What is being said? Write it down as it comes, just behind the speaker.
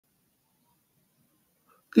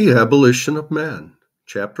The Abolition of Man,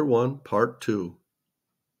 Chapter 1, Part 2.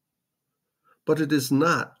 But it is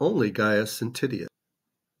not only Gaius and Titius.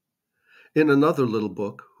 In another little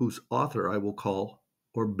book, whose author I will call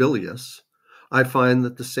Orbilius, I find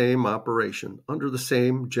that the same operation, under the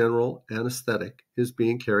same general anesthetic, is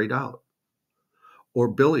being carried out.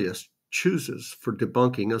 Orbilius chooses for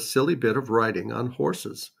debunking a silly bit of writing on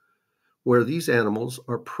horses, where these animals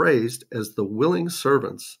are praised as the willing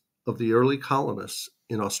servants of the early colonists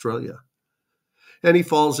in Australia. And he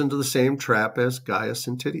falls into the same trap as Gaius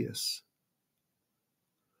and Titius.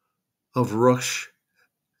 Of Rush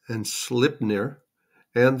and Slipnir,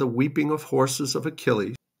 and the weeping of horses of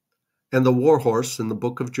Achilles, and the war horse in the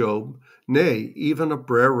book of Job, nay, even of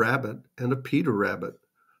Brer Rabbit and of Peter Rabbit,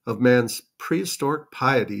 of man's prehistoric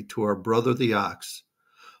piety to our brother the ox,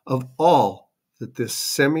 of all that this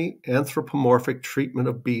semi-anthropomorphic treatment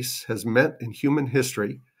of beasts has meant in human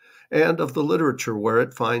history, and of the literature where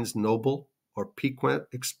it finds noble or piquant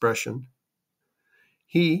expression,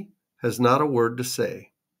 he has not a word to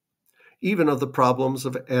say. Even of the problems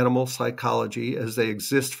of animal psychology as they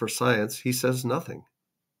exist for science, he says nothing.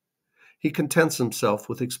 He contents himself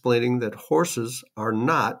with explaining that horses are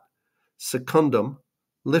not secundum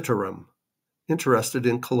litterum, interested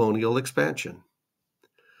in colonial expansion.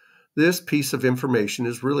 This piece of information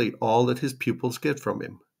is really all that his pupils get from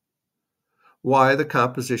him. Why the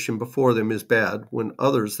composition before them is bad when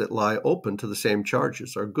others that lie open to the same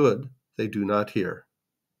charges are good, they do not hear.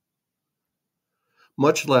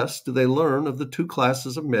 Much less do they learn of the two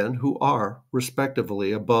classes of men who are,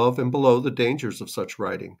 respectively, above and below the dangers of such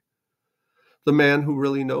writing. The man who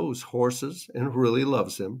really knows horses and who really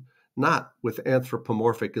loves them, not with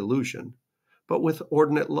anthropomorphic illusion, but with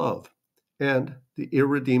ordinate love, and the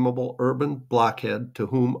irredeemable urban blockhead to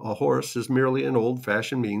whom a horse is merely an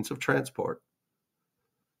old-fashioned means of transport.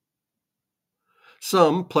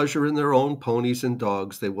 Some pleasure in their own ponies and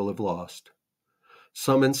dogs they will have lost.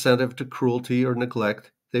 Some incentive to cruelty or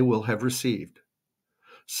neglect they will have received.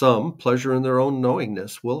 Some pleasure in their own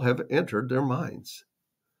knowingness will have entered their minds.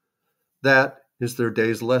 That is their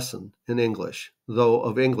day's lesson in English, though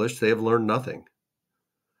of English they have learned nothing.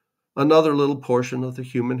 Another little portion of the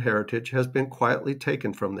human heritage has been quietly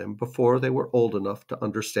taken from them before they were old enough to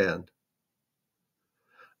understand.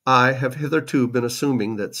 I have hitherto been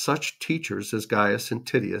assuming that such teachers as Gaius and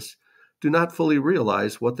Titius do not fully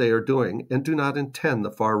realize what they are doing and do not intend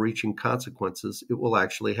the far-reaching consequences it will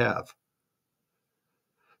actually have.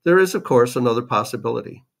 There is, of course, another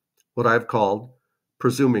possibility, what I have called,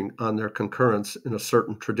 presuming on their concurrence in a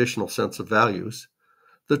certain traditional sense of values,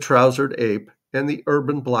 the trousered ape and the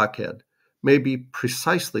urban blockhead may be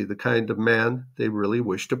precisely the kind of man they really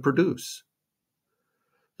wish to produce.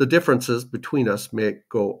 The differences between us may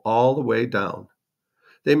go all the way down.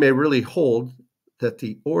 They may really hold that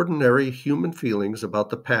the ordinary human feelings about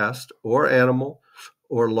the past or animal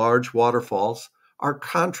or large waterfalls are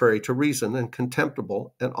contrary to reason and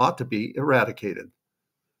contemptible and ought to be eradicated.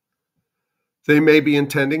 They may be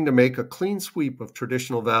intending to make a clean sweep of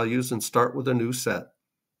traditional values and start with a new set.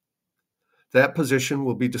 That position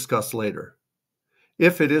will be discussed later.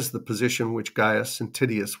 If it is the position which Gaius and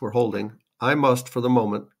Titius were holding, I must, for the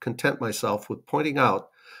moment, content myself with pointing out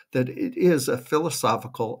that it is a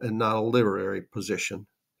philosophical and not a literary position.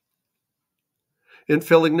 In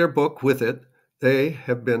filling their book with it, they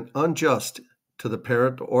have been unjust to the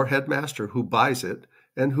parent or headmaster who buys it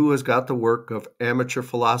and who has got the work of amateur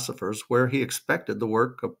philosophers where he expected the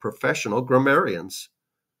work of professional grammarians.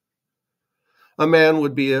 A man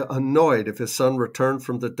would be annoyed if his son returned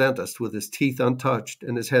from the dentist with his teeth untouched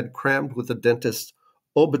and his head crammed with the dentist's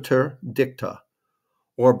obiter dicta,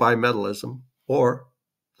 or bimetallism, or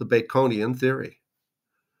the Baconian theory.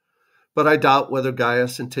 But I doubt whether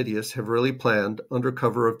Gaius and Titius have really planned, under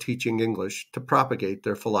cover of teaching English, to propagate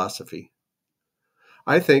their philosophy.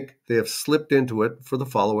 I think they have slipped into it for the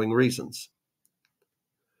following reasons.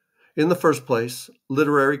 In the first place,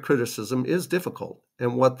 literary criticism is difficult,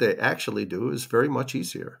 and what they actually do is very much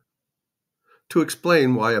easier. To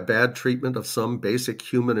explain why a bad treatment of some basic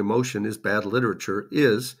human emotion is bad literature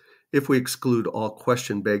is, if we exclude all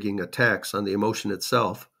question-begging attacks on the emotion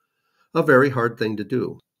itself, a very hard thing to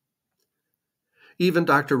do. Even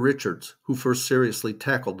Dr. Richards, who first seriously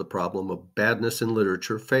tackled the problem of badness in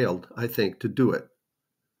literature, failed, I think, to do it.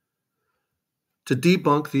 To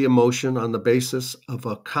debunk the emotion on the basis of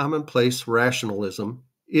a commonplace rationalism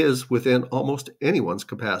is within almost anyone's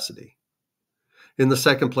capacity. In the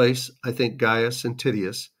second place, I think Gaius and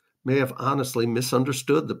Titius may have honestly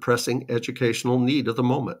misunderstood the pressing educational need of the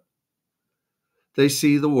moment. They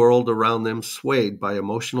see the world around them swayed by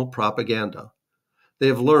emotional propaganda. They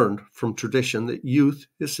have learned from tradition that youth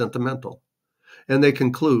is sentimental, and they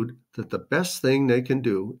conclude that the best thing they can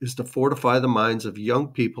do is to fortify the minds of young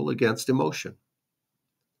people against emotion.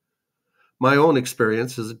 My own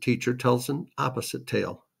experience as a teacher tells an opposite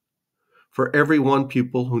tale. For every one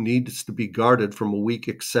pupil who needs to be guarded from a weak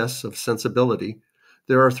excess of sensibility,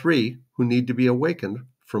 there are 3 who need to be awakened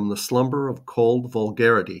from the slumber of cold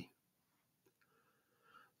vulgarity.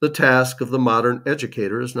 The task of the modern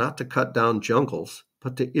educator is not to cut down jungles,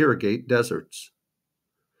 but to irrigate deserts.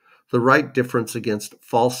 The right difference against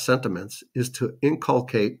false sentiments is to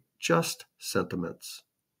inculcate just sentiments.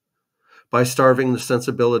 By starving the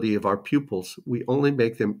sensibility of our pupils, we only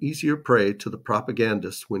make them easier prey to the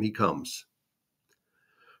propagandist when he comes.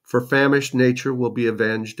 For famished nature will be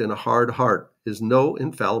avenged, and a hard heart is no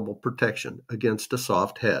infallible protection against a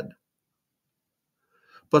soft head.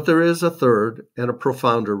 But there is a third and a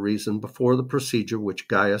profounder reason before the procedure which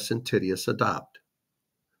Gaius and Titius adopt.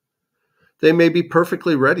 They may be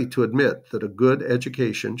perfectly ready to admit that a good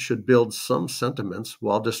education should build some sentiments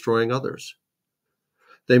while destroying others.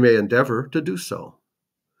 They may endeavor to do so,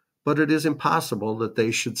 but it is impossible that they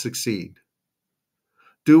should succeed.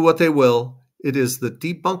 Do what they will, it is the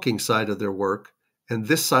debunking side of their work, and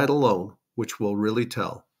this side alone, which will really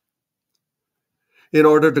tell. In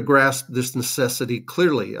order to grasp this necessity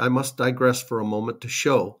clearly, I must digress for a moment to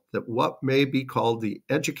show that what may be called the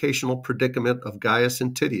educational predicament of Gaius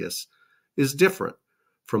and Titius is different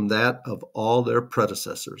from that of all their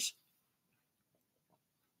predecessors.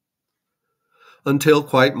 Until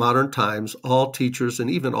quite modern times, all teachers and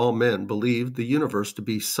even all men believed the universe to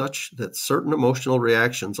be such that certain emotional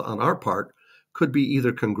reactions on our part could be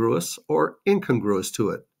either congruous or incongruous to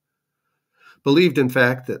it. Believed, in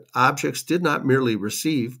fact, that objects did not merely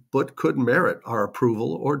receive, but could merit our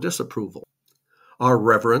approval or disapproval, our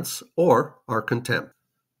reverence or our contempt.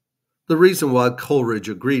 The reason why Coleridge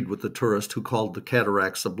agreed with the tourist who called the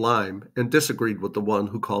cataract sublime and disagreed with the one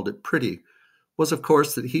who called it pretty was, of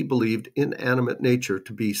course, that he believed inanimate nature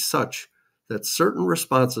to be such that certain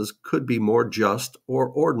responses could be more just or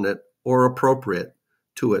ordinate or appropriate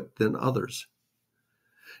to it than others.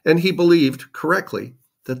 And he believed, correctly,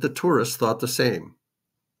 that the tourist thought the same.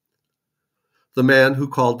 The man who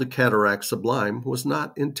called the cataract sublime was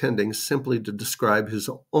not intending simply to describe his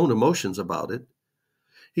own emotions about it.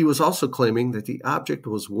 He was also claiming that the object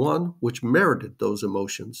was one which merited those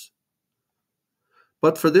emotions.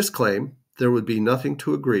 But for this claim, there would be nothing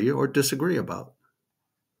to agree or disagree about.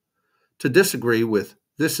 To disagree with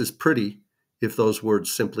 "this is pretty," if those words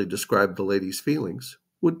simply described the lady's feelings,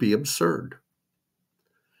 would be absurd.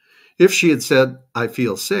 If she had said, "I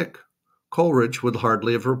feel sick," Coleridge would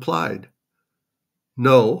hardly have replied,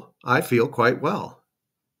 "No, I feel quite well."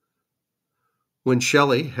 When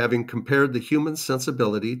Shelley, having compared the human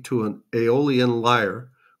sensibility to an Aeolian lyre,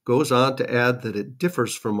 goes on to add that it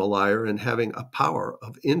differs from a lyre in having a power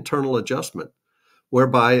of internal adjustment,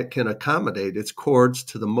 whereby it can accommodate its chords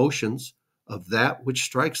to the motions of that which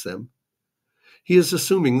strikes them, he is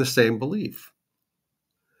assuming the same belief.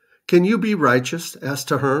 Can you be righteous, asked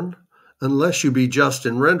Ahern, unless you be just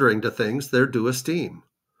in rendering to things their due esteem?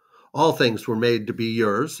 All things were made to be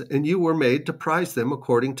yours, and you were made to prize them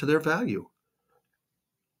according to their value.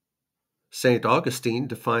 St. Augustine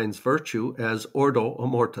defines virtue as ordo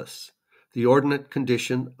amortis, the ordinate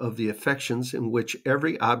condition of the affections in which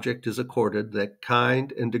every object is accorded that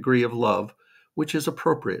kind and degree of love which is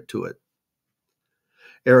appropriate to it.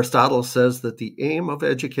 Aristotle says that the aim of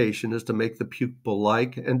education is to make the pupil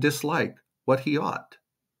like and dislike what he ought.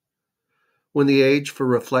 When the age for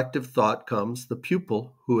reflective thought comes, the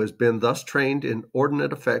pupil, who has been thus trained in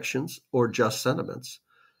ordinate affections or just sentiments,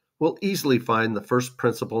 will easily find the first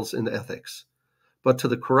principles in ethics. But to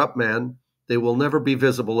the corrupt man, they will never be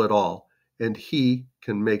visible at all, and he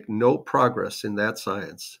can make no progress in that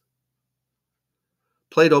science.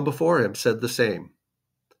 Plato before him said the same.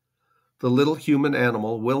 The little human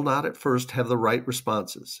animal will not at first have the right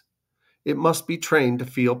responses. It must be trained to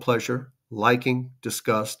feel pleasure, liking,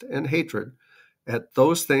 disgust, and hatred at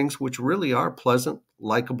those things which really are pleasant,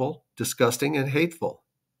 likable, disgusting, and hateful.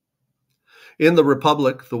 In the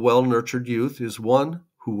Republic, the well-nurtured youth is one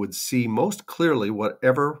who would see most clearly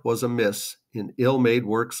whatever was amiss in ill-made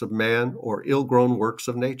works of man or ill-grown works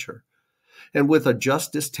of nature, and with a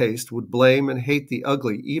just distaste would blame and hate the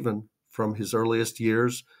ugly even from his earliest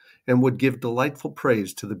years, and would give delightful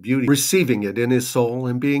praise to the beauty, receiving it in his soul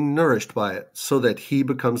and being nourished by it, so that he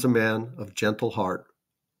becomes a man of gentle heart.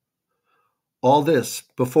 All this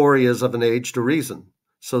before he is of an age to reason,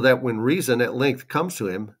 so that when reason at length comes to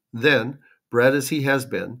him, then, bred as he has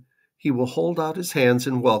been, he will hold out his hands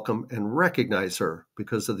in welcome and recognize her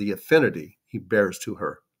because of the affinity he bears to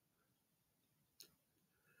her.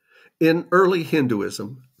 In early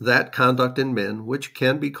Hinduism, that conduct in men which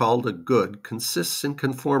can be called a good consists in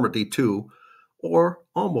conformity to, or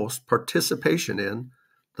almost participation in,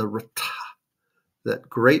 the rata, that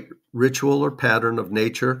great ritual or pattern of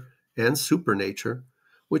nature and supernature,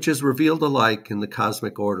 which is revealed alike in the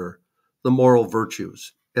cosmic order, the moral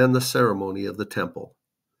virtues, and the ceremony of the temple.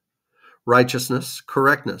 Righteousness,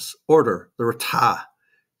 correctness, order, the rata,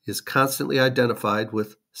 is constantly identified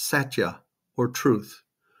with satya, or truth,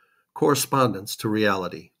 correspondence to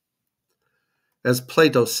reality. As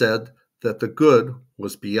Plato said that the good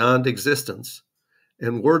was beyond existence,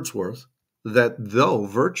 and Wordsworth that though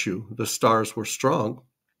virtue the stars were strong,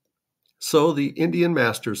 so the Indian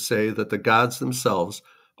masters say that the gods themselves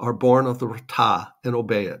are born of the rata and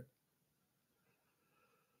obey it.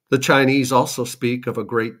 The Chinese also speak of a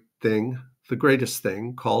great thing, the greatest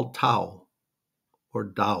thing, called Tao, or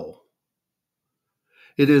Dao.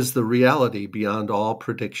 It is the reality beyond all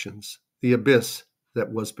predictions, the abyss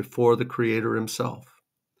that was before the Creator himself.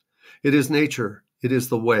 It is nature, it is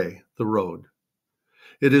the way, the road.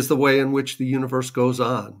 It is the way in which the universe goes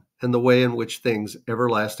on, and the way in which things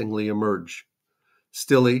everlastingly emerge,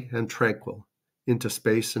 stilly and tranquil, into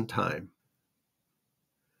space and time.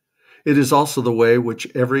 It is also the way which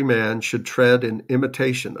every man should tread in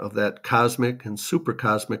imitation of that cosmic and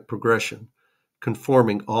supercosmic progression,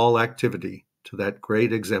 conforming all activity to that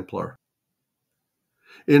great exemplar.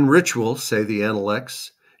 In ritual, say the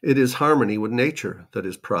Analects, it is harmony with nature that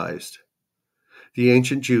is prized. The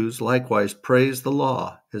ancient Jews likewise praised the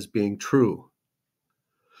law as being true.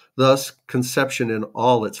 Thus, conception in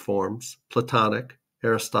all its forms, Platonic,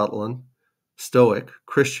 Aristotelian, Stoic,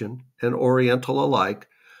 Christian, and Oriental alike,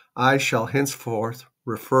 I shall henceforth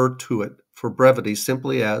refer to it for brevity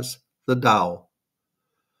simply as the Tao.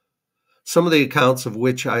 Some of the accounts of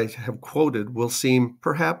which I have quoted will seem,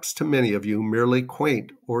 perhaps to many of you, merely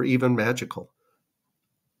quaint or even magical.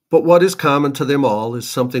 But what is common to them all is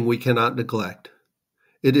something we cannot neglect.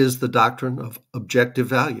 It is the doctrine of objective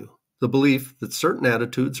value, the belief that certain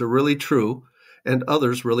attitudes are really true and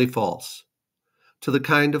others really false, to the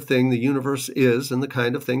kind of thing the universe is and the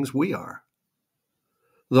kind of things we are.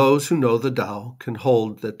 Those who know the Tao can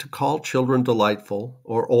hold that to call children delightful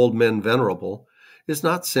or old men venerable is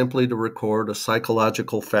not simply to record a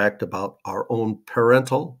psychological fact about our own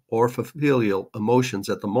parental or filial emotions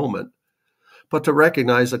at the moment, but to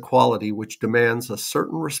recognize a quality which demands a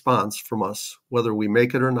certain response from us whether we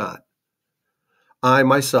make it or not. I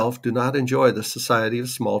myself do not enjoy the society of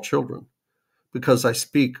small children. Because I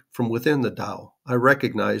speak from within the Tao, I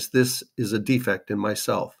recognize this is a defect in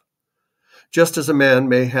myself. Just as a man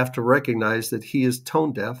may have to recognize that he is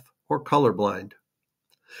tone deaf or colorblind.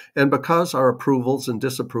 And because our approvals and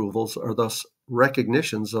disapprovals are thus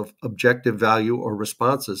recognitions of objective value or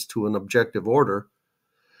responses to an objective order,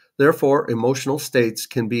 therefore emotional states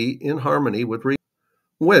can be in harmony with reason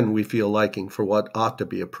when we feel liking for what ought to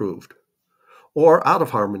be approved, or out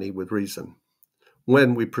of harmony with reason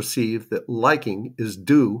when we perceive that liking is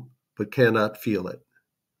due but cannot feel it.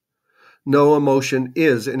 No emotion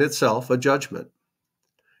is in itself a judgment.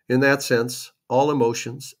 In that sense, all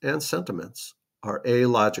emotions and sentiments are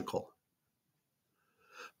alogical.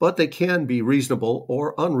 But they can be reasonable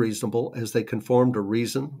or unreasonable as they conform to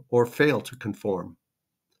reason or fail to conform.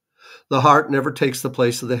 The heart never takes the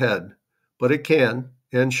place of the head, but it can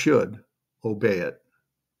and should obey it.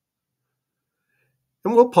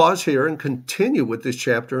 And we'll pause here and continue with this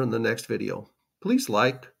chapter in the next video. Please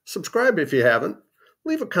like, subscribe if you haven't.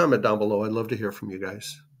 Leave a comment down below. I'd love to hear from you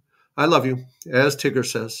guys. I love you. As Tigger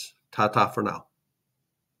says, ta-ta for now.